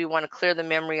message. Do we want to clear the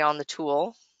memory on the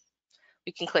tool?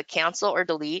 We can click Cancel or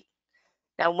Delete.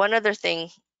 Now, one other thing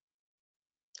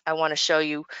I want to show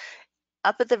you,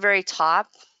 up at the very top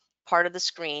part of the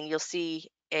screen, you'll see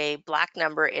a black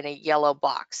number in a yellow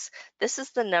box. This is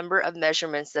the number of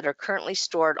measurements that are currently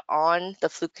stored on the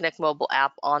Fluke Connect mobile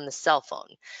app on the cell phone.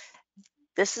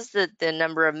 This is the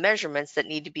number of measurements that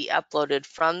need to be uploaded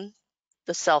from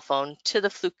the cell phone to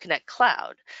the Fluke Connect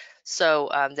cloud. So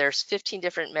there's 15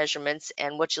 different measurements,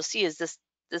 and what you'll see is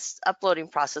this uploading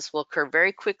process will occur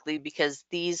very quickly because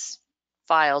these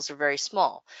files are very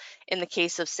small. In the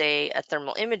case of, say, a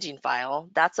thermal imaging file,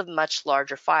 that's a much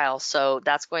larger file, so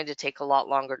that's going to take a lot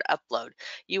longer to upload.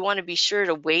 You want to be sure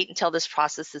to wait until this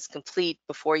process is complete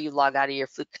before you log out of your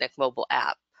Fluke Connect mobile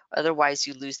app. Otherwise,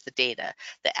 you lose the data.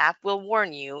 The app will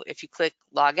warn you if you click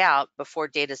log out before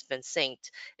data's been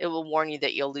synced. It will warn you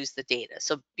that you'll lose the data.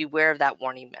 So beware of that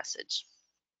warning message.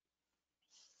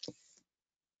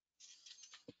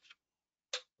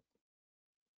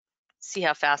 See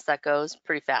how fast that goes?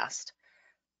 Pretty fast.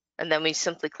 And then we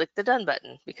simply click the Done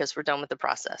button because we're done with the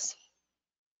process.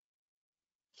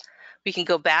 We can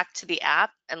go back to the app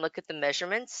and look at the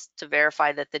measurements to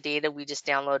verify that the data we just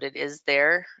downloaded is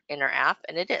there in our app,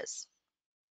 and it is.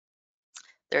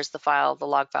 There's the file, the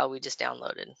log file we just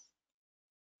downloaded.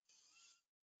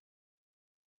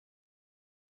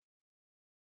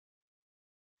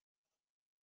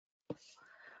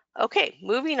 Okay,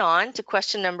 moving on to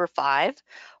question number 5.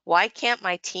 Why can't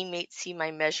my teammates see my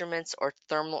measurements or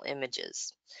thermal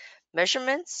images?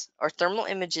 Measurements or thermal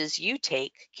images you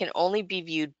take can only be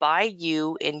viewed by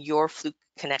you in your Fluke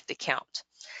Connect account.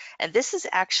 And this is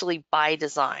actually by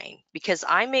design because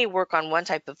I may work on one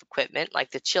type of equipment like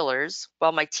the chillers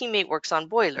while my teammate works on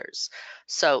boilers.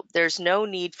 So there's no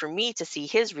need for me to see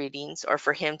his readings or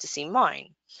for him to see mine.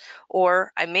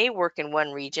 Or I may work in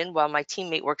one region while my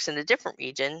teammate works in a different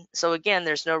region. So again,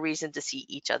 there's no reason to see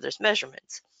each other's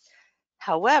measurements.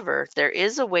 However, there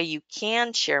is a way you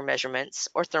can share measurements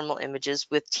or thermal images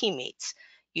with teammates.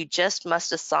 You just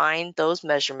must assign those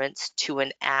measurements to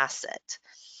an asset.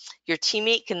 Your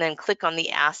teammate can then click on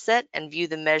the asset and view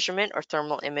the measurement or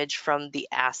thermal image from the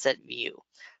asset view.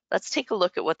 Let's take a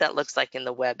look at what that looks like in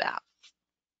the web app.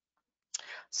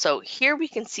 So here we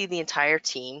can see the entire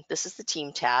team. This is the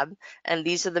team tab, and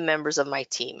these are the members of my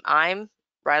team. I'm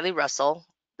Riley Russell.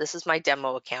 This is my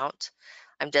demo account.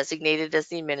 I'm designated as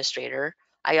the administrator.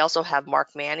 I also have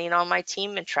Mark Manning on my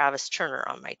team and Travis Turner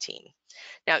on my team.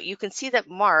 Now you can see that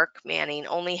Mark Manning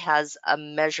only has a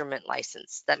measurement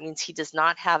license. That means he does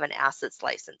not have an assets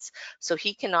license. So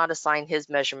he cannot assign his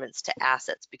measurements to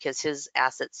assets because his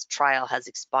assets trial has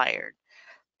expired.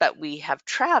 But we have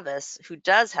Travis, who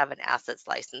does have an assets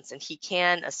license, and he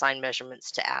can assign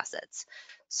measurements to assets.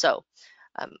 So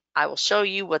I will show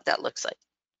you what that looks like.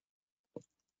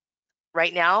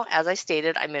 Right now, as I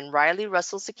stated, I'm in Riley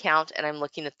Russell's account, and I'm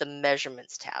looking at the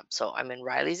measurements tab. So I'm in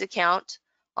Riley's account.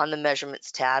 on the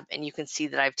Measurements tab, and you can see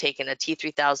that I've taken a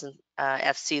T3000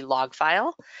 FC log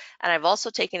file, and I've also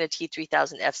taken a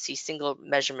T3000 FC single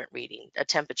measurement reading, a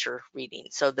temperature reading.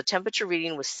 So the temperature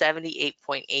reading was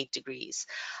 78.8 degrees.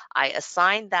 I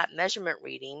assigned that measurement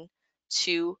reading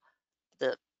to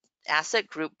the asset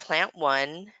group Plant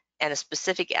 1 and a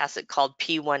specific asset called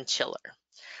P1 chiller.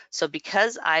 So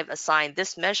because I've assigned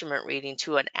this measurement reading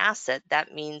to an asset,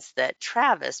 that means that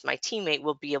Travis, my teammate,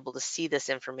 will be able to see this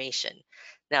information.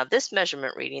 Now, this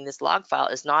measurement reading, this log file,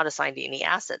 is not assigned to any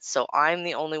assets, so I'm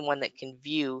the only one that can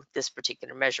view this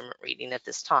particular measurement reading at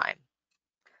this time.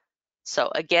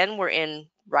 So again, we're in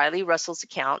Riley Russell's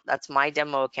account. That's my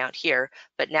demo account here,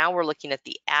 but now we're looking at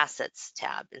the Assets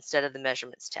tab instead of the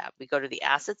Measurements tab. We go to the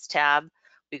Assets tab,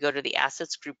 we go to the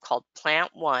Assets group called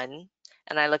Plant 1,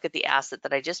 and I look at the asset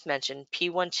that I just mentioned,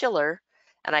 P1 Chiller,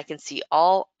 and I can see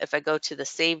all, if I go to the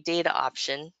Save Data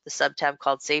option, the sub-tab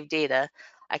called Save Data,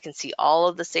 I can see all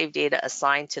of the saved data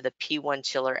assigned to the P1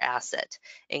 Chiller asset,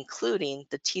 including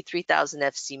the T3000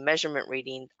 FC measurement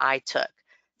reading I took.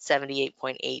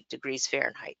 78.8 degrees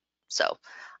Fahrenheit. So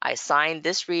I assigned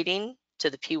this reading to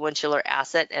the P1 chiller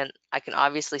asset, and I can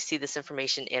obviously see this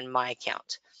information in my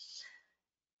account.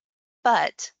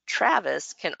 But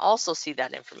Travis can also see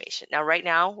that information. Now, right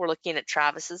now, we're looking at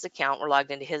Travis's account. We're logged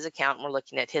into his account, and we're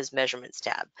looking at his measurements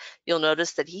tab. You'll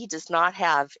notice that he does not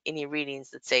have any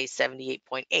readings that say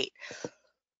 78.8.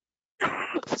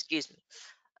 Excuse me.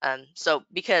 So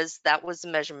because that was the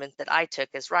measurement that I took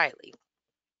as Riley.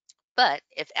 But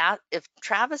if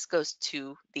Travis goes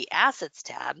to the Assets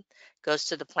tab, goes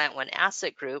to the Plant 1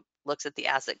 asset group, looks at the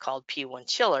asset called P1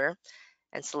 Chiller,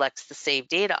 and selects the Save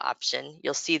Data option,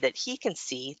 you'll see that he can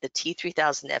see the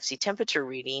T3000 FC temperature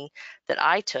reading that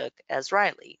I took as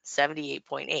Riley,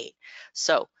 78.8.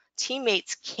 So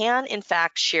teammates can, in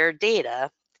fact, share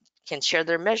data, can share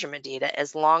their measurement data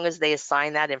as long as they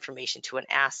assign that information to an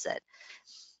asset.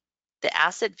 The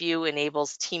asset view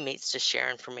enables teammates to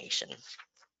share information.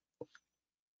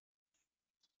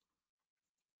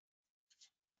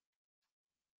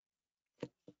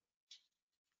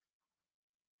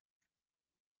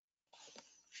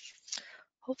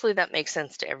 Hopefully that makes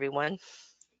sense to everyone.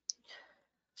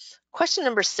 Question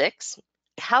number 6,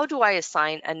 how do I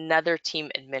assign another team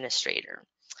administrator?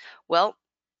 Well,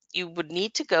 you would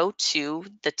need to go to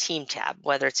the team tab,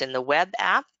 whether it's in the web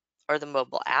app or the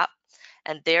mobile app,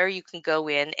 and there you can go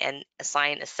in and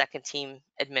assign a second team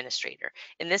administrator.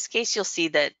 In this case, you'll see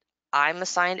that I'm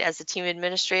assigned as the team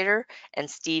administrator and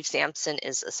Steve Sampson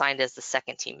is assigned as the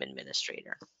second team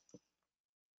administrator.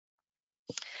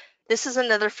 This is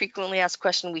another frequently asked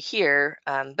question we hear,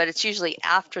 but it's usually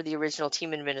after the original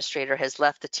team administrator has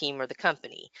left the team or the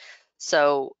company.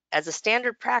 So as a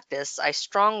standard practice, I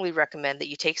strongly recommend that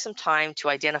you take some time to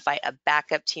identify a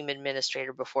backup team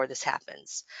administrator before this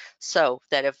happens, so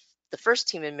that if the first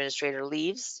team administrator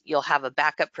leaves, you'll have a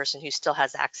backup person who still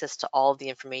has access to all of the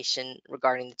information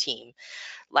regarding the team,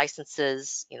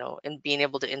 licenses, and being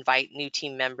able to invite new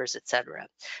team members, etc.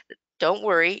 Don't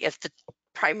worry if the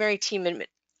primary team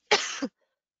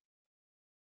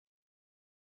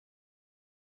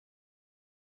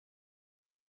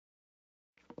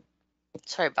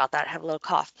Sorry about that, I have a little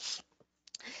cough.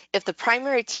 If the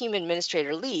primary team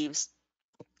administrator leaves,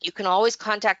 you can always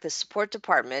contact the support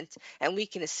department and we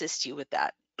can assist you with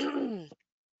that.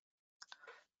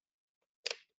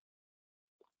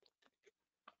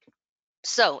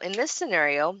 So in this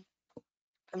scenario,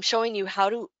 I'm showing you how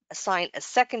to assign a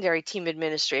secondary team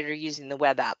administrator using the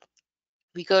web app.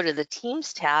 We go to the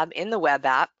Teams tab in the web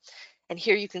app, and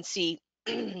here you can see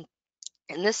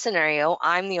in this scenario,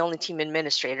 I'm the only team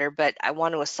administrator, but I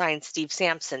want to assign Steve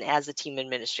Sampson as the team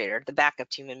administrator, the backup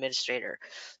team administrator.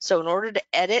 So in order to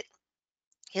edit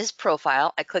his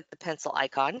profile, I click the pencil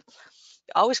icon.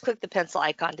 Always click the pencil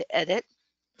icon to edit.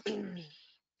 And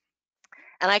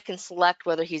I can select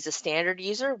whether he's a standard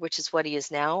user, which is what he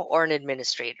is now, or an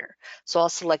administrator. So I'll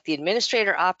select the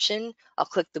administrator option. I'll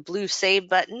click the blue save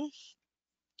button.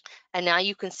 And now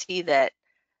you can see that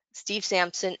Steve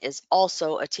Sampson is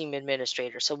also a team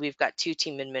administrator. So we've got 2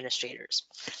 team administrators.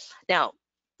 Now,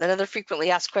 another frequently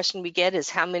asked question we get is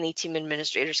how many team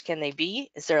administrators can they be?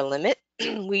 Is there a limit?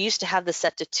 We used to have this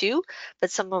set to 2,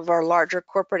 but some of our larger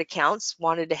corporate accounts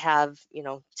wanted to have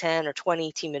 10 or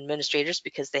 20 team administrators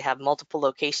because they have multiple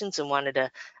locations and wanted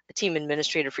a team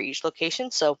administrator for each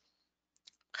location. So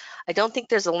I don't think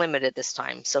there's a limit at this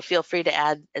time. So feel free to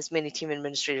add as many team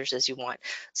administrators as you want.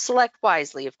 Select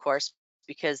wisely, of course,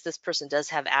 because this person does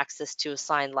have access to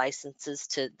assign licenses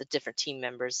to the different team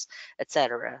members,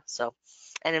 etc. So,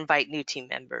 and invite new team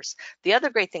members. The other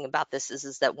great thing about this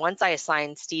is that once I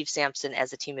assign Steve Sampson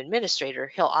as a team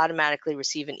administrator, he'll automatically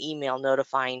receive an email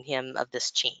notifying him of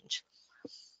this change.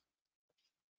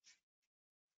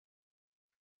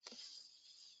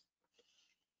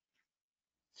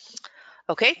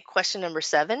 Okay, question number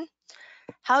 7.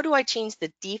 How do I change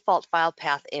the default file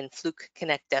path in Fluke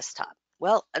Connect Desktop?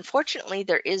 Well, unfortunately,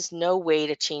 there is no way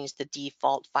to change the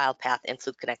default file path in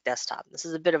Fluke Connect Desktop. This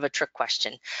is a bit of a trick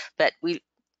question, but we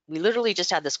literally just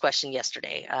had this question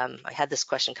yesterday. I had this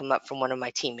question come up from one of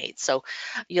my teammates. So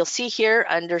you'll see here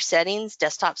under settings,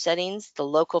 desktop settings, the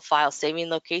local file saving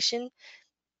location.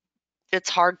 It's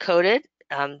hard coded.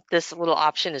 This little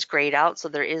option is grayed out, so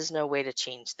there is no way to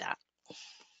change that.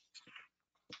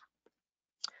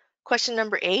 Question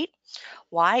number 8.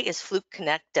 Why is Fluke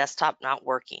Connect Desktop not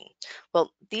working?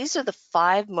 Well, these are the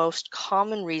 5 most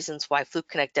common reasons why Fluke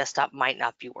Connect Desktop might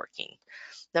not be working.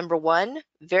 Number 1,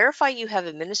 verify you have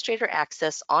administrator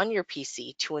access on your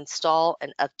PC to install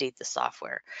and update the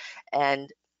software.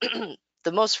 And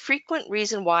the most frequent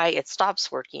reason why it stops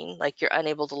working, like you're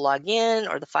unable to log in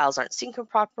or the files aren't syncing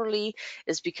properly,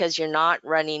 is because you're not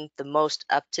running the most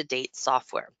up-to-date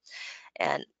software.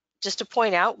 And just to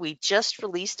point out, we just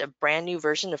released a brand new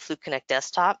version of Fluke Connect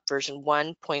Desktop, version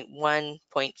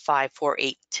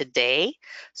 1.1.548 today.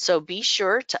 So be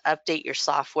sure to update your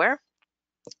software.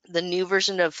 The new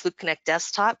version of Fluke Connect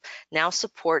Desktop now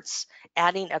supports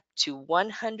adding up to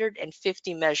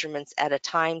 150 measurements at a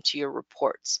time to your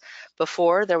reports.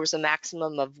 Before, there was a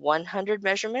maximum of 100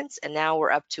 measurements, and now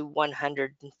we're up to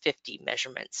 150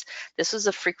 measurements. This was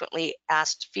a frequently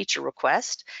asked feature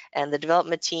request, and the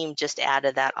development team just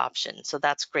added that option. So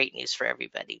that's great news for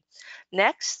everybody.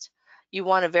 Next, you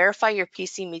want to verify your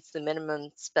PC meets the minimum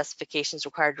specifications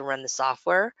required to run the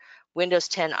software. Windows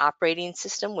 10 operating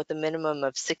system with a minimum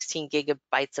of 16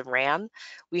 gigabytes of RAM.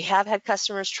 We have had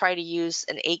customers try to use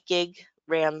an 8 gig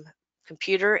RAM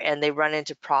computer and they run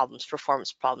into problems,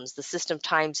 performance problems. The system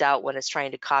times out when it's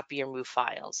trying to copy or move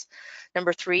files.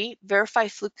 Number 3, verify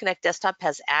Fluke Connect Desktop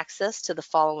has access to the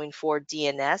following 4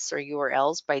 DNS or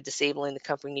URLs by disabling the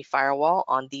company firewall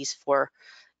on these 4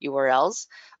 URLs.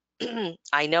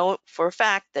 I know for a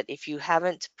fact that if you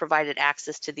haven't provided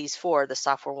access to these 4, the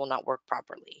software will not work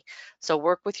properly. So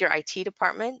work with your IT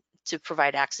department to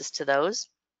provide access to those.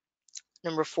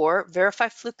 Number 4, verify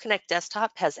Fluke Connect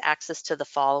Desktop has access to the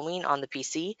following on the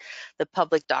PC: the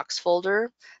public docs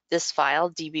folder, this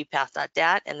file,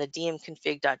 dbpath.dat, and the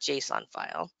dmconfig.json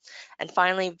file. And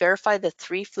finally, verify the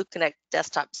 3 Fluke Connect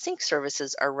Desktop sync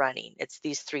services are running. It's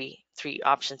these three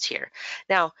options here.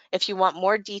 Now, if you want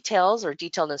more details or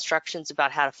detailed instructions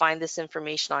about how to find this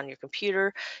information on your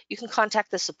computer, you can contact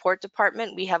the support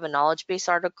department. We have a knowledge base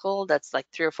article that's like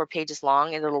 3 or 4 pages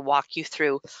long, and it'll walk you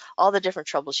through all the different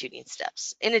troubleshooting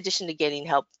steps, in addition to getting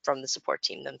help from the support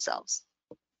team themselves.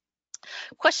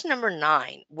 Question number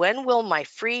 9, when will my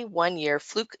free 1-year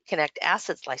Fluke Connect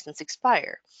Assets license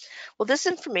expire? Well, this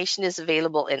information is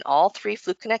available in all 3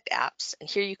 Fluke Connect apps, and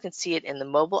here you can see it in the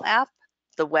mobile app,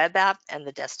 the web app, and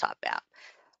the desktop app.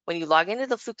 When you log into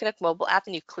the Fluke Connect mobile app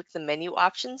and you click the menu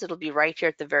options, it'll be right here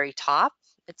at the very top.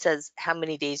 It says how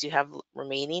many days you have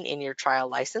remaining in your trial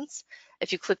license.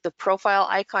 If you click the profile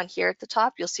icon here at the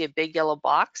top, you'll see a big yellow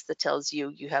box that tells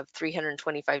you you have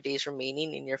 325 days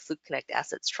remaining in your Fluke Connect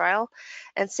Assets trial.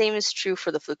 And same is true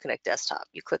for the Fluke Connect desktop.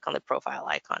 You click on the profile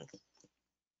icon.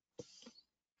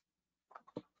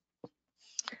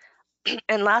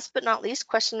 And last but not least,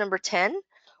 question number 10,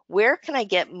 where can I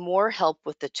get more help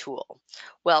with the tool?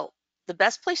 Well, the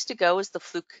best place to go is the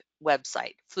Fluke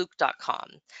website, fluke.com.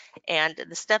 And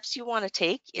the steps you want to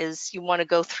take is you want to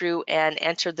go through and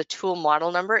enter the tool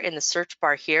model number in the search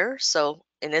bar here. So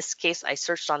in this case, I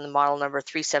searched on the model number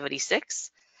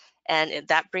 376. And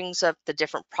that brings up the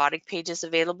different product pages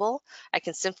available. I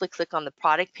can simply click on the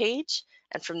product page,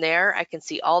 and from there I can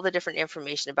see all the different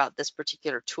information about this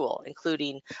particular tool,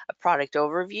 including a product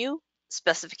overview,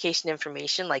 specification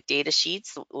information like data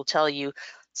sheets that will tell you,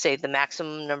 say, the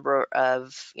maximum number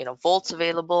of volts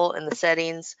available in the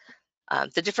settings,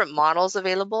 the different models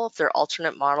available, if they're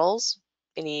alternate models,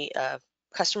 any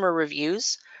customer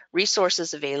reviews,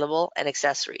 resources available, and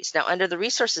accessories. Now, under the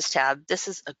resources tab, this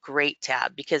is a great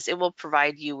tab because it will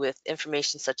provide you with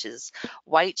information such as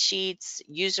white sheets,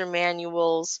 user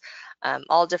manuals,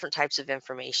 all different types of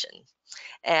information.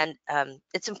 And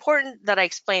it's important that I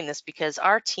explain this because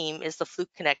our team is the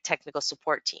Fluke Connect technical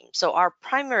support team. So our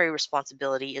primary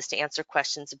responsibility is to answer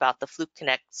questions about the Fluke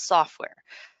Connect software.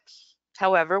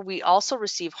 However, we also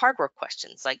receive hardware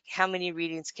questions like how many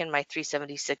readings can my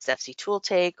 376 FC tool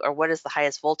take, or what is the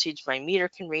highest voltage my meter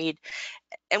can read?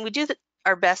 And we do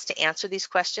our best to answer these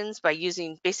questions by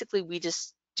using, basically we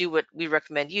just do what we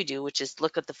recommend you do, which is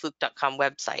look at the fluke.com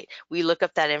website. We look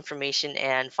up that information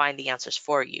and find the answers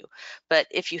for you. But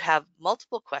if you have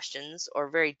multiple questions or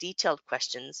very detailed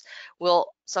questions, we'll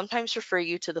sometimes refer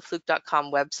you to the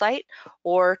fluke.com website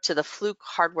or to the Fluke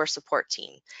hardware support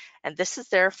team. And this is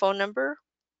their phone number,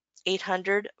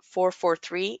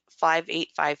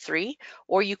 800-443-5853,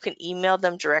 or you can email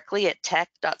them directly at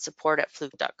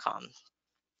tech.support@fluke.com.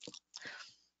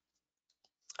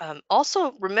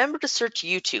 Also, remember to search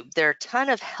YouTube. There are a ton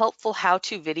of helpful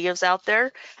how-to videos out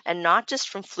there, and not just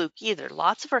from Fluke either.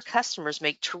 Lots of our customers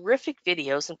make terrific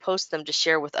videos and post them to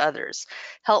share with others.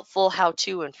 Helpful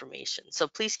how-to information. So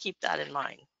please keep that in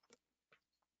mind.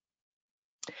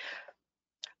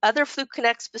 Other Fluke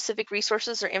Connect specific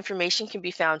resources or information can be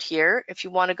found here. If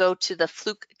you want to go to the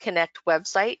Fluke Connect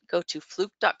website, go to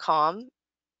fluke.com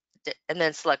and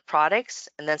then select products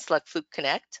and then select Fluke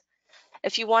Connect.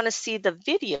 If you want to see the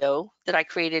video that I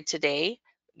created today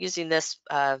using this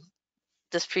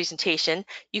presentation,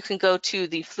 you can go to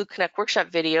the Fluke Connect workshop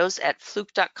videos at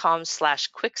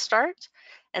fluke.com/quickstart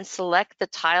and select the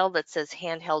tile that says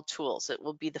handheld tools. It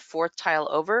will be the 4th tile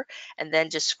over, and then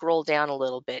just scroll down a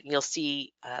little bit and you'll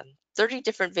see 30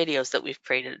 different videos that we've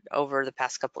created over the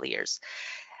past couple of years.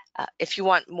 If you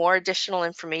want more additional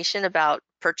information about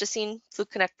purchasing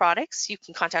Fluke Connect products, you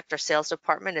can contact our sales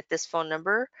department at this phone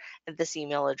number and this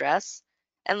email address.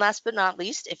 And last but not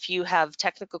least, if you have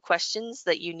technical questions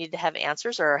that you need to have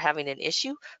answers or are having an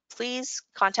issue, please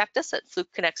contact us at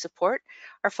Fluke Connect Support.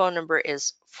 Our phone number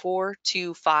is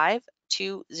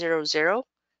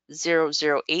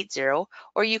 425-200-0080,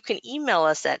 or you can email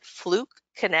us at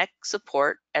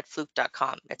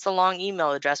flukeconnectsupport@fluke.com. It's a long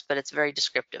email address, but it's very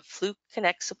descriptive.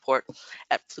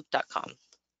 flukeconnectsupport@fluke.com.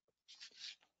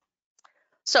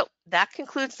 So that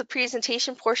concludes the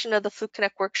presentation portion of the Fluke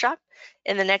Connect workshop.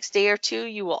 In the next day or two,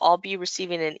 you will all be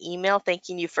receiving an email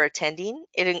thanking you for attending.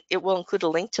 It will include a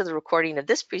link to the recording of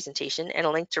this presentation and a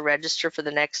link to register for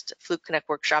the next Fluke Connect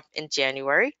workshop in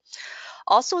January.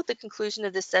 Also, at the conclusion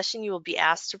of this session, you will be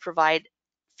asked to provide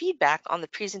feedback on the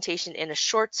presentation in a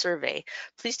short survey.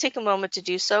 Please take a moment to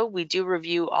do so. We do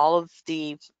review all of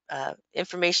the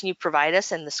information you provide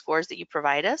us and the scores that you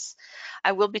provide us.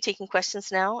 I will be taking questions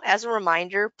now. As a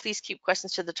reminder, please keep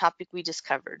questions to the topic we just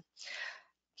covered.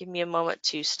 Give me a moment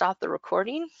to stop the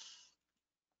recording.